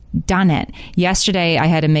I've done it. Yesterday, I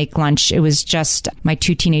had to make lunch. It was just my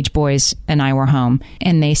 2 teenage boys and I were home.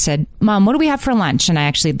 And they said, Mom, what do we have for lunch? And I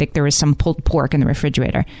actually think there was some pulled pork in the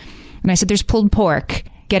refrigerator. And I said, there's pulled pork.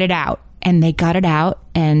 Get it out. And they got it out.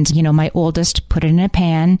 And, my oldest put it in a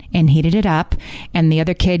pan and heated it up. And the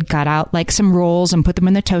other kid got out like some rolls and put them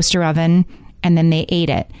in the toaster oven. And then they ate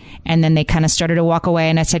it. And then they kind of started to walk away.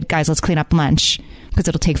 And I said, guys, let's clean up lunch, because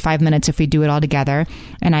it'll take 5 minutes if we do it all together.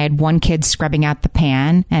 And I had one kid scrubbing out the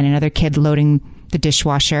pan and another kid loading the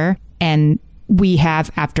dishwasher. And we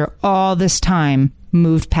have, after all this time,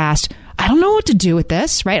 moved past, I don't know what to do with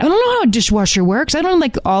this, right? I don't know how a dishwasher works. I don't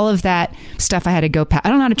like all of that stuff I had to go past. I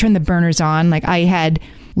don't know how to turn the burners on. Like, I had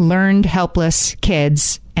learned helpless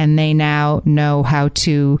kids, and they now know how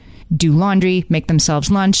to do laundry, make themselves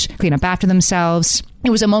lunch, clean up after themselves. It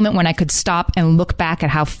was a moment when I could stop and look back at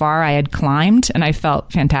how far I had climbed, and I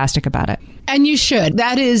felt fantastic about it. And you should.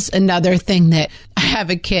 That is another thing that I have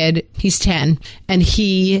a kid, he's 10, and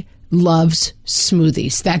he loves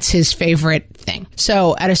smoothies. That's his favorite thing.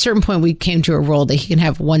 So at a certain point, we came to a rule that he can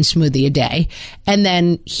have one smoothie a day. And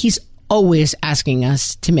then he's always asking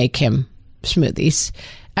us to make him smoothies.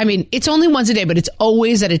 I mean, it's only once a day, but it's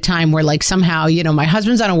always at a time where, like, somehow, my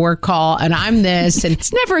husband's on a work call and I'm this. And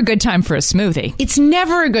it's never a good time for a smoothie. It's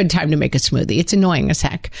never a good time to make a smoothie. It's annoying as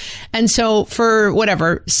heck. And so for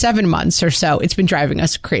 7 months or so, it's been driving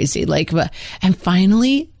us crazy. And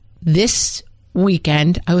finally, this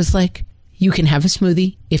weekend, I was like, you can have a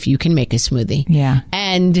smoothie if you can make a smoothie. Yeah.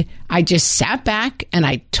 And I just sat back and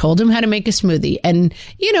I told him how to make a smoothie. And,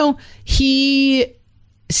 he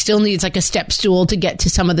still needs like a step stool to get to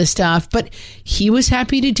some of the stuff, but he was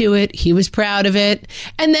happy to do it. He was proud of it.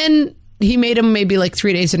 And then he made them maybe like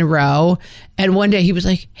 3 days in a row. And one day he was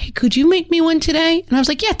like, hey, could you make me one today? And I was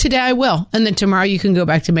like, yeah, today I will. And then tomorrow you can go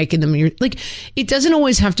back to making them. You're like, it doesn't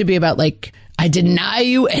always have to be about like, I deny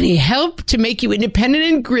you any help to make you independent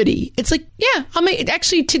and gritty. It's like, yeah, I'll make it.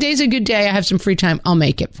 Actually, today's a good day. I have some free time. I'll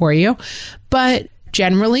make it for you. But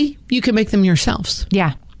generally, you can make them yourselves.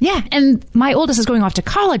 Yeah. Yeah. And my oldest is going off to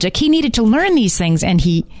college. Like, he needed to learn these things, and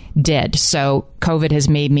he did. So COVID has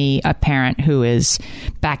made me a parent who is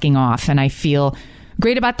backing off, and I feel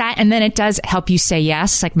great about that. And then it does help you say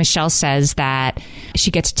yes. Like Michelle says that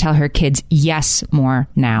she gets to tell her kids yes more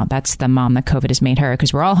now. That's the mom that COVID has made her,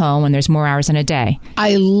 because we're all home and there's more hours in a day.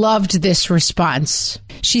 I loved this response.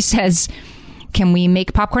 She says, can we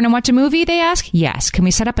make popcorn and watch a movie? They ask. Yes. Can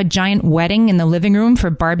we set up a giant wedding in the living room for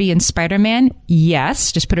Barbie and Spider-Man?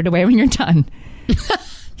 Yes. Just put it away when you're done.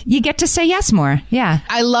 You get to say yes more. Yeah.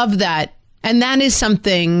 I love that. And that is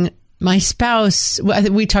something my spouse,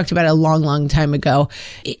 we talked about it a long, long time ago,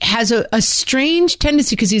 has a strange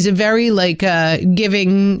tendency, because he's a very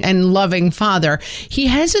giving and loving father. He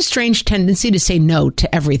has a strange tendency to say no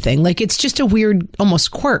to everything. Like, it's just a weird, almost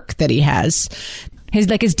quirk that he has. His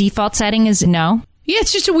default setting is no. Yeah,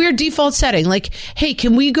 it's just a weird default setting. Like, hey,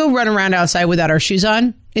 can we go run around outside without our shoes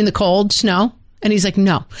on in the cold snow? And he's like,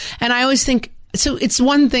 no. And I always think, so it's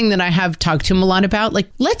one thing that I have talked to him a lot about. Like,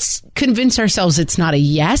 let's convince ourselves it's not a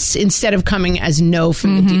yes instead of coming as no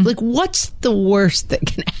from the deep. Like, what's the worst that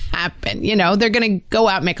can happen? You know, they're going to go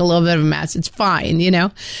out and make a little bit of a mess. It's fine, you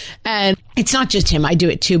know? And it's not just him. I do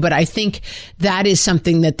it too. But I think that is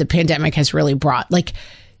something that the pandemic has really brought. Like,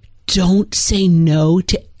 don't say no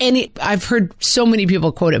to any. I've heard so many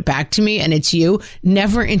people quote it back to me, and it's you.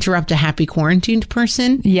 Never interrupt a happy quarantined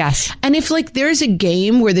person. Yes. And if there's a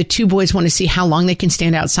game where the two boys want to see how long they can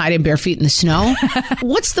stand outside in bare feet in the snow,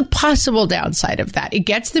 what's the possible downside of that? It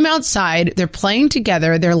gets them outside. They're playing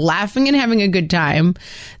together. They're laughing and having a good time.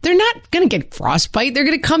 They're not going to get frostbite. They're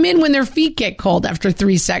going to come in when their feet get cold after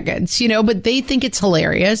 3 seconds, you know, but they think it's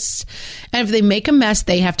hilarious. And if they make a mess,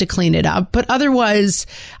 they have to clean it up. But otherwise,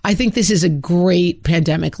 I think this is a great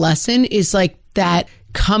pandemic lesson, is like that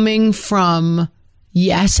coming from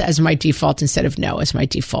yes as my default instead of no as my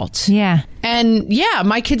default. Yeah. And yeah,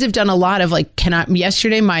 my kids have done a lot of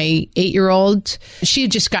yesterday, my 8-year-old, she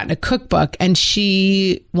had just gotten a cookbook and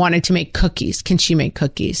she wanted to make cookies. Can she make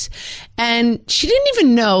cookies? And she didn't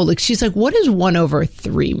even know, she's like, what does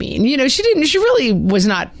 1/3 mean? You know, she really was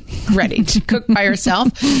not ready to cook by herself,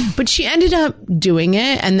 but she ended up doing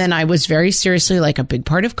it. And then I was very seriously like, a big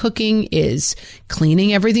part of cooking is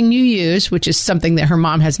cleaning everything you use, which is something that her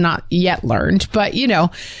mom has not yet learned, but you know,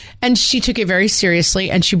 and she took it very seriously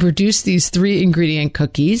and she produced these 3-ingredient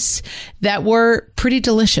cookies that were pretty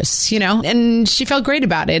delicious, you know, and she felt great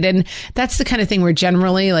about it. And that's the kind of thing where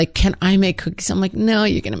generally, like, can I make cookies? I'm like, no,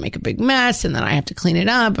 you're going to make a big mess and then I have to clean it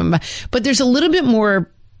up. But there's a little bit more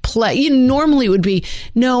play. You normally would be,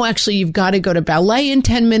 no, actually, you've got to go to ballet in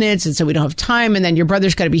 10 minutes. And so we don't have time. And then your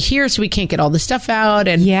brother's got to be here. So we can't get all the stuff out.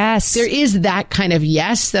 And yes, there is that kind of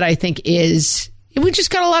yes that I think is, we just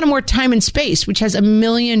got a lot of more time and space, which has a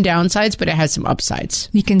million downsides, but it has some upsides.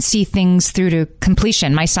 You can see things through to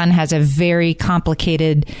completion. My son has a very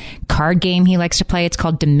complicated card game he likes to play. It's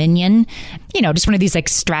called Dominion. You know, just one of these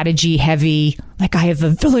strategy heavy, I have a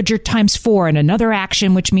villager ×4 and another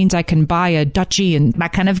action, which means I can buy a duchy and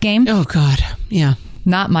that kind of game. Oh, God. Yeah.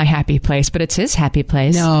 Not my happy place, but it's his happy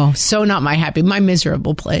place. No, so not my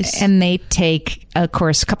miserable place. And they take, of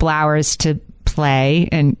course, a couple hours to play,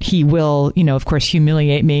 and he will, of course,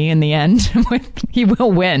 humiliate me in the end. He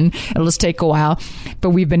will win. It'll just take a while,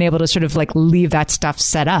 but we've been able to sort of leave that stuff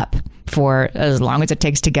set up for as long as it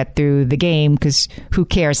takes to get through the game, because who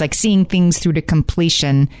cares? Seeing things through to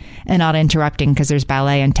completion and not interrupting because there's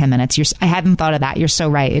ballet in 10 minutes. I hadn't thought of that. You're so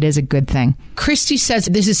right. It is a good thing. Christy says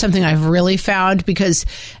this is something I've really found, because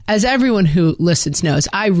as everyone who listens knows,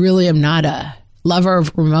 I really am not a lover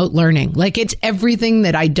of remote learning. It's everything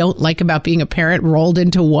that I don't like about being a parent rolled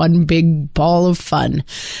into one big ball of fun.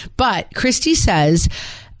 But Christy says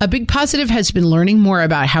a big positive has been learning more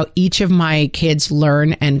about how each of my kids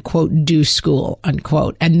learn and, quote, do school,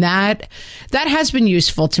 unquote. And that has been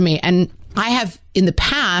useful to me. And I have in the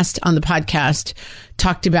past on the podcast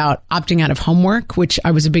talked about opting out of homework, which I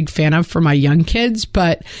was a big fan of for my young kids.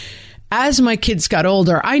 But as my kids got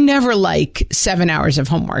older, I never like 7 hours of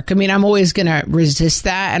homework. I mean, I'm always going to resist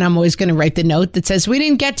that. And I'm always going to write the note that says, we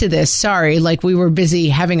didn't get to this. Sorry. We were busy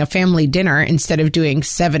having a family dinner instead of doing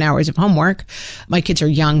 7 hours of homework. My kids are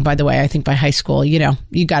young, by the way. I think by high school, you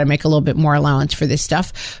got to make a little bit more allowance for this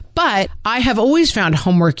stuff. But I have always found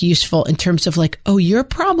homework useful in terms of your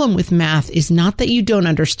problem with math is not that you don't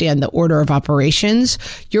understand the order of operations.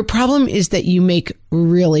 Your problem is that you make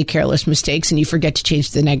really careless mistakes and you forget to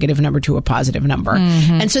change the negative number to a positive number.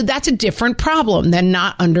 Mm-hmm. And so that's a different problem than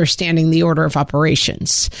not understanding the order of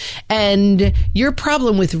operations. And your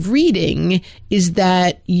problem with reading is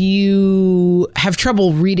that you have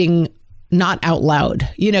trouble reading not out loud.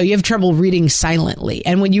 You have trouble reading silently.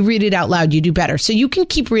 And when you read it out loud, you do better. So you can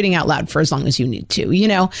keep reading out loud for as long as you need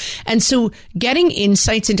to, And so getting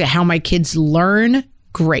insights into how my kids learn,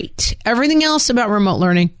 great. Everything else about remote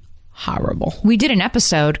learning, horrible. We did an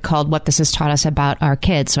episode called What This Has Taught Us About Our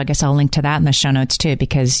Kids. So I guess I'll link to that in the show notes too,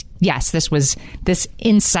 because yes, this was this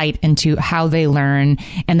insight into how they learn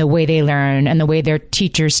and the way they learn and the way their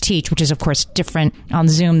teachers teach, which is of course different on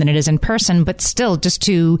Zoom than it is in person, but still just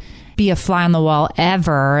to be a fly on the wall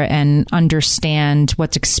ever and understand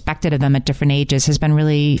what's expected of them at different ages has been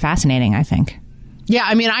really fascinating, I think. Yeah,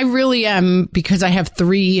 I mean, I really am, because I have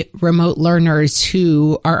 3 remote learners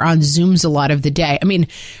who are on Zooms a lot of the day. I mean,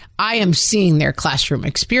 I am seeing their classroom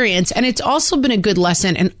experience, and it's also been a good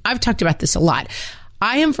lesson. And I've talked about this a lot.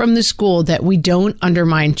 I am from the school that we don't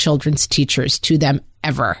undermine children's teachers to them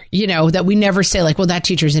ever, that we never say like, well, that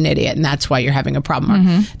teacher's an idiot and that's why you're having a problem.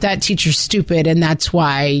 Or, that teacher's stupid and that's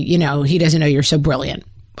why, he doesn't know you're so brilliant.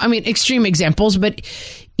 I mean, extreme examples, but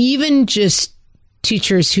even just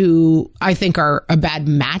teachers who I think are a bad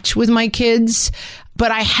match with my kids.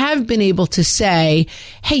 But I have been able to say,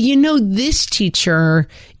 hey, this teacher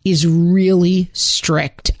is really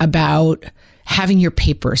strict about having your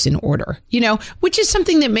papers in order, which is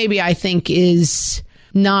something that maybe I think is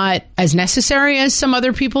not as necessary as some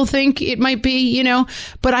other people think it might be,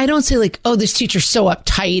 but I don't say like, oh, this teacher's so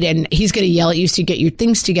uptight and he's going to yell at you to get your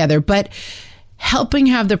things together. But helping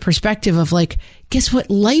have the perspective of like, guess what?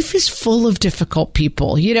 Life is full of difficult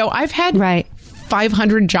people. I've had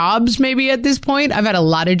 500 jobs maybe at this point. I've had a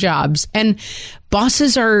lot of jobs, and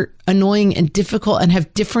bosses are annoying and difficult and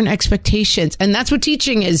have different expectations. And that's what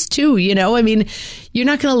teaching is too. I mean, you're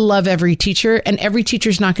not going to love every teacher, and every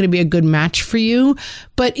teacher's not going to be a good match for you,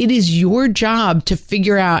 but it is your job to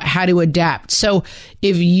figure out how to adapt. So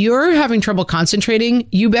if you're having trouble concentrating,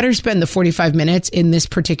 you better spend the 45 minutes in this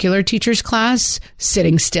particular teacher's class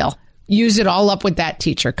sitting still. Use it all up with that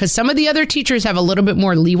teacher, because some of the other teachers have a little bit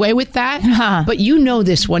more leeway with that. But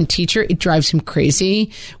this one teacher, it drives him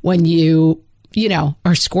crazy when you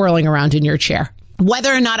are squirreling around in your chair.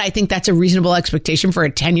 Whether or not I think that's a reasonable expectation for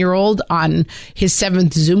a 10-year-old on his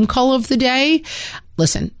 7th Zoom call of the day.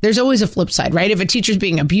 Listen, there's always a flip side, right? If a teacher's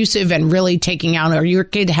being abusive and really taking out, or your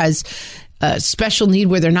kid has a special need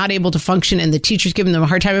where they're not able to function and the teacher's giving them a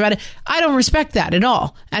hard time about it, I don't respect that at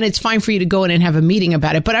all. And it's fine for you to go in and have a meeting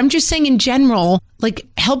about it. But I'm just saying in general, like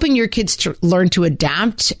helping your kids to learn to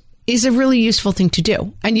adapt is a really useful thing to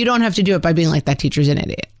do. And you don't have to do it by being like, that teacher's an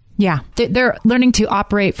idiot. Yeah, they're learning to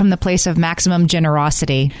operate from the place of maximum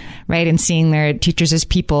generosity, right? And seeing their teachers as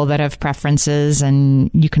people that have preferences and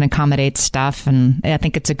you can accommodate stuff. And I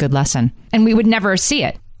think it's a good lesson. And we would never see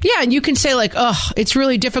it. Yeah, and you can say like, oh, it's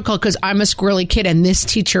really difficult because I'm a squirrely kid and this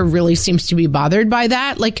teacher really seems to be bothered by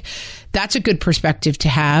that. Like, that's a good perspective to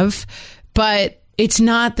have. But it's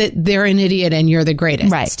not that they're an idiot and you're the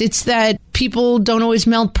greatest. Right. It's that people don't always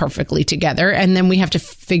meld perfectly together, and then we have to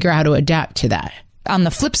figure out how to adapt to that. On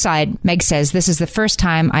the flip side, Meg says, this is the first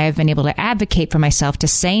time I have been able to advocate for myself to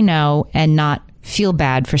say no and not feel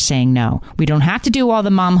bad for saying no. We don't have to do all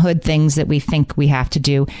the momhood things that we think we have to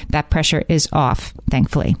do. That pressure is off,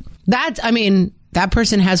 thankfully. That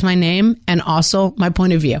person has my name and also my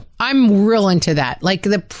point of view. I'm real into that. Like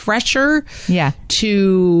the pressure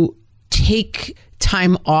to take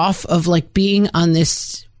time off of like being on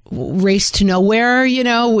this race to nowhere,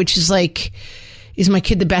 which is like, is my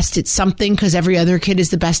kid the best at something because every other kid is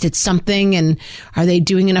the best at something? And are they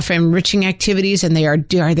doing enough enriching activities? And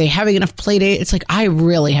are they having enough play date? It's like, I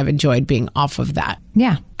really have enjoyed being off of that.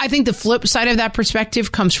 Yeah. I think the flip side of that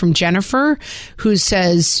perspective comes from Jennifer, who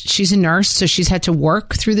says she's a nurse. So she's had to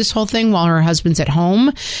work through this whole thing while her husband's at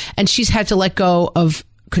home. And she's had to let go of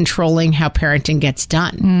controlling how parenting gets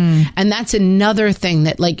done. And that's another thing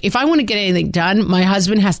that, like, if I want to get anything done, my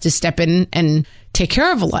husband has to step in and take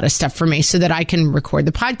care of a lot of stuff for me so that I can record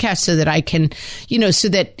the podcast, so that I can, so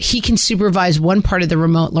that he can supervise one part of the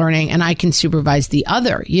remote learning and I can supervise the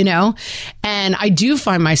other, And I do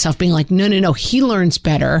find myself being like, no, he learns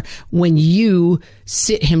better when you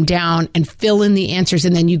sit him down and fill in the answers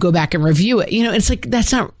and then you go back and review it. It's like,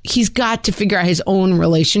 he's got to figure out his own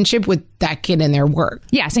relationship with that kid and their work.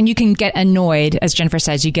 Yes. And you can get annoyed, as Jennifer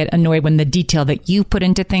says, you get annoyed when the detail that you put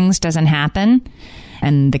into things doesn't happen.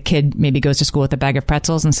 And the kid maybe goes to school with a bag of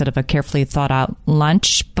pretzels instead of a carefully thought out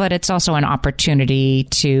lunch. But it's also an opportunity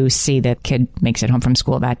to see that kid makes it home from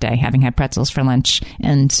school that day, having had pretzels for lunch,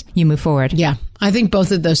 and you move forward. Yeah. I think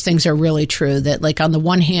both of those things are really true. That, like, on the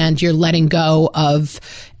one hand, you're letting go of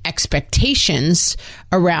expectations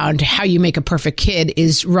around how you make a perfect kid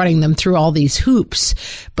is running them through all these hoops.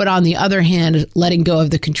 But on the other hand, letting go of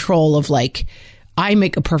the control of like, I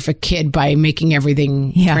make a perfect kid by making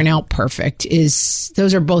everything turn out perfect.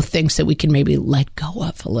 Those are both things that we can maybe let go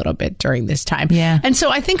of a little bit during this time. Yeah. And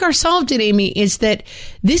so I think our solve it, Amy, is that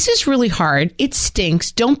this is really hard. It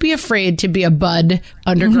stinks. Don't be afraid to be a bud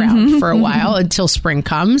underground for a while until spring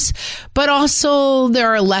comes. But also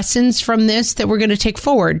there are lessons from this that we're going to take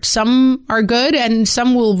forward. Some are good and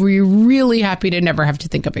some we'll be really happy to never have to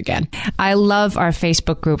think of again. I love our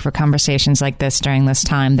Facebook group for conversations like this during this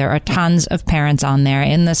time. There are tons of parents on there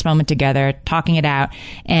in this moment together, talking it out.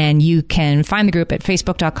 And you can find the group at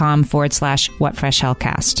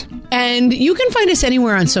facebook.com/WhatFreshHellCast. And you can find us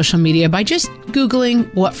anywhere on social media by just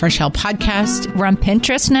Googling What Fresh Hell Podcast. We're on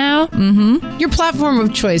Pinterest now. Your platform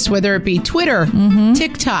of choice, whether it be Twitter,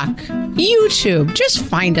 TikTok, YouTube. Just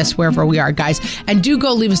find us wherever we are, guys. And do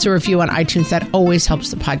go leave us a review on iTunes. That always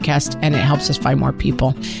helps the podcast and it helps us find more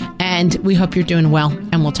people. And we hope you're doing well.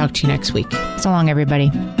 And we'll talk to you next week. So long,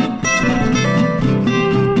 everybody.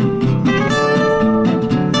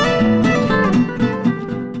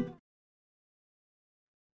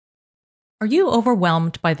 Are you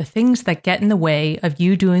overwhelmed by the things that get in the way of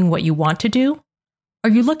you doing what you want to do? Are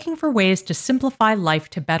you looking for ways to simplify life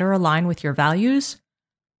to better align with your values?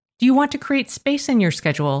 Do you want to create space in your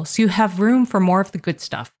schedule so you have room for more of the good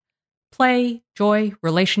stuff? Play, joy,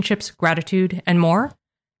 relationships, gratitude, and more?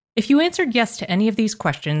 If you answered yes to any of these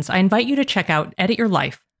questions, I invite you to check out Edit Your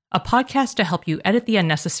Life, a podcast to help you edit the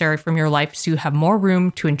unnecessary from your life so you have more room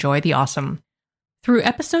to enjoy the awesome. Through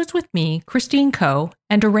episodes with me, Christine Coe,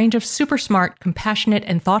 and a range of super smart, compassionate,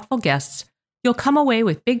 and thoughtful guests, you'll come away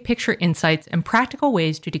with big picture insights and practical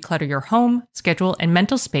ways to declutter your home, schedule, and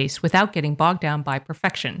mental space without getting bogged down by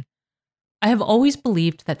perfection. I have always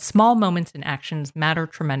believed that small moments and actions matter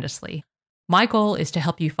tremendously. My goal is to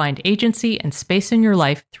help you find agency and space in your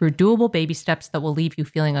life through doable baby steps that will leave you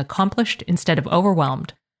feeling accomplished instead of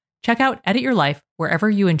overwhelmed. Check out Edit Your Life wherever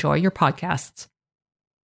you enjoy your podcasts.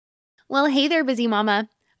 Well, hey there, busy mama.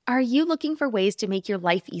 Are you looking for ways to make your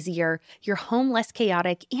life easier, your home less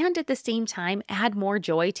chaotic, and at the same time add more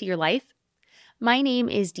joy to your life? My name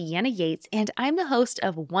is Deanna Yates, and I'm the host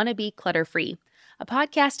of Wanna Be Clutter Free, a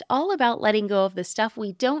podcast all about letting go of the stuff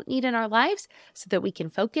we don't need in our lives so that we can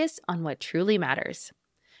focus on what truly matters.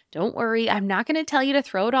 Don't worry, I'm not going to tell you to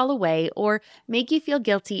throw it all away or make you feel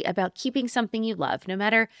guilty about keeping something you love, no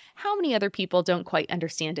matter how many other people don't quite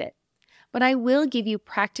understand it. But I will give you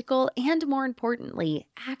practical and, more importantly,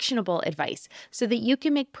 actionable advice so that you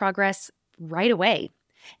can make progress right away.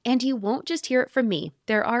 And you won't just hear it from me.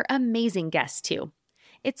 There are amazing guests too.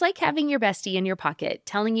 It's like having your bestie in your pocket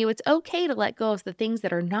telling you it's okay to let go of the things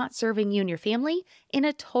that are not serving you and your family in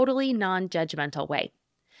a totally non-judgmental way.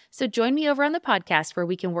 So join me over on the podcast where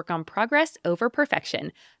we can work on progress over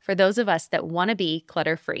perfection for those of us that want to be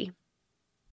clutter-free.